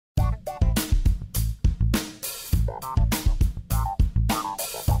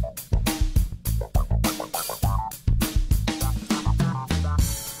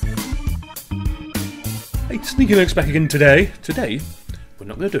It's sneekylinux back again today. Today, we're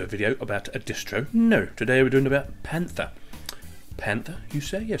not going to do a video about a distro. No, today we're doing about Panther. Panther, you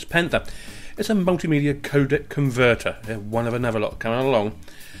say? Yes, Panther. It's a multimedia codec converter. One of another lot coming along.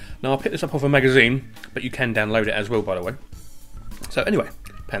 Now, I'll pick this up off a magazine, but you can download it as well, by the way. So anyway,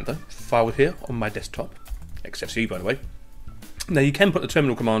 Panther, file here on my desktop. XFCE, by the way. Now, you can put the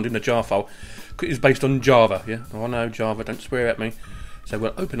terminal command in the jar file. It's based on Java, yeah? Oh no, Java, don't swear at me. So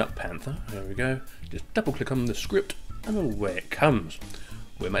we'll open up Panther. There we go. Just double click on the script and away it comes.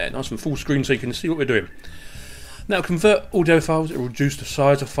 We'll make it nice and full screen so you can see what we're doing. Now, convert audio files, it will reduce the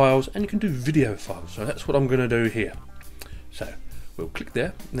size of files, and you can do video files. So that's what I'm going to do here. So we'll click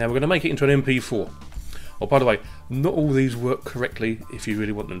there. Now we're going to make it into an MP4. Oh, by the way, not all these work correctly if you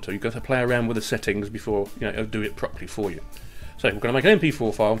really want them to. You've got to play around with the settings before it'll do it properly for you. So we're going to make an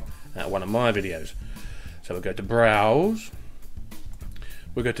MP4 file out of one of my videos. So we'll go to Browse.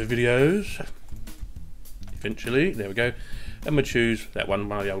 We'll go to Videos. Eventually, there we go. And we'll choose that one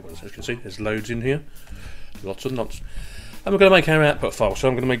of the old ones. As you can see, there's loads in here. Lots and lots. And we're going to make our output file. So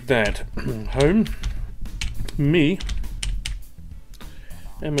I'm going to make that home, me,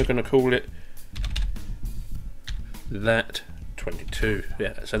 and we're going to call it that 22. Yeah,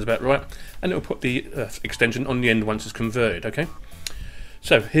 that sounds about right. And it'll put the extension on the end once it's converted, okay?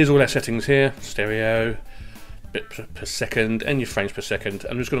 So here's all our settings here. Stereo, bit per second, and your frames per second.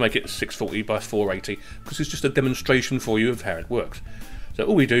 I'm just going to make it 640 by 480 because it's just a demonstration for you of how it works. So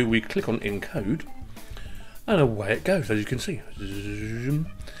all we do, we click on encode, and away it goes, as you can see.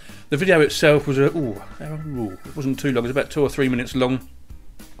 The video itself was it wasn't too long. It was about 2 or 3 minutes long.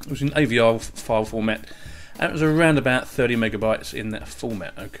 It was in AVR file format, and it was around about 30 megabytes in that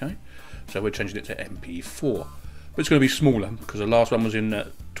format. Okay, so we're changing it to MP4. But it's going to be smaller because the last one was in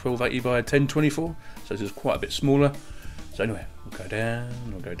 1280 by 1024, so this is quite a bit smaller. So anyway, we'll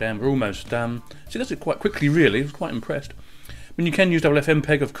go down, we're almost done. See, that's it quite quickly really. I was quite impressed. I mean, you can use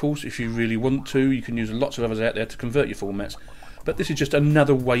FFmpeg, of course, if you really want to. You can use lots of others out there to convert your formats, but this is just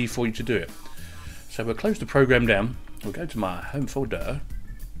another way for you to do it. So we'll close the program down, we'll go to my home folder,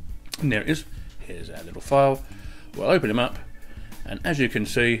 and there it is. Here's our little file. We'll open them up, and as you can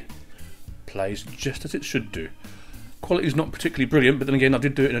see, plays just as it should do. Quality is not particularly brilliant, but then again I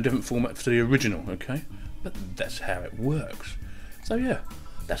did do it in a different format for the original, okay? But that's how it works. So yeah,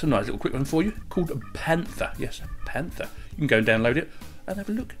 that's a nice little quick one for you, called Panther. Yes, Panther. You can go and download it and have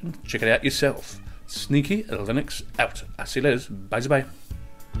a look and check it out yourself. sneekylinux out. I see you later. Bye bye.